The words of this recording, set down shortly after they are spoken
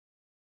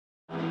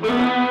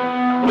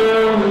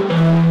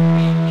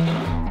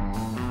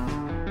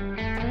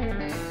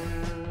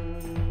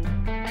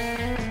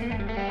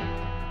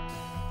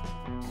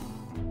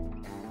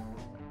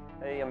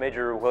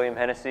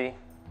Hennessy.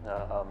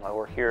 I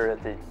work here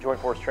at the Joint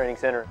Force Training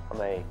Center. I'm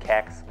a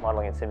CAX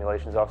modeling and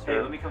simulations officer. Hey,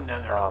 let me come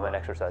down there. I'm an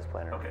exercise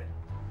planner. Okay.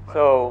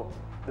 So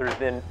there's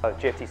been a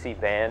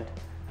JFTC band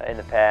in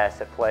the past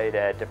that played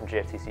at different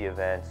JFTC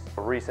events.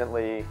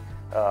 Recently,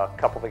 a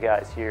couple of the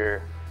guys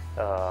here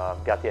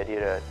got the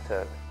idea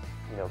to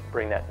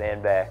bring that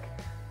band back.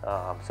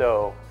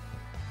 So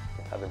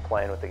I've been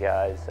playing with the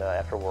guys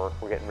after work.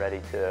 We're getting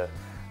ready to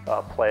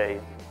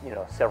play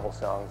several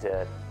songs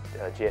at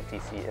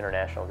JFTC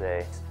International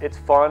Day. It's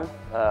fun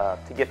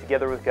to get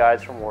together with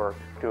guys from work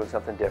doing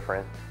something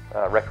different,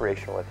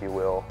 recreational if you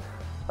will.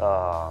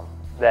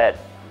 That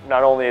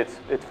not only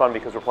it's fun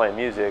because we're playing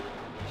music,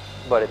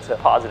 but it's a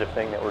positive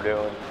thing that we're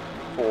doing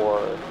for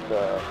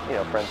the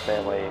friends,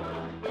 family,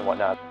 and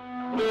whatnot.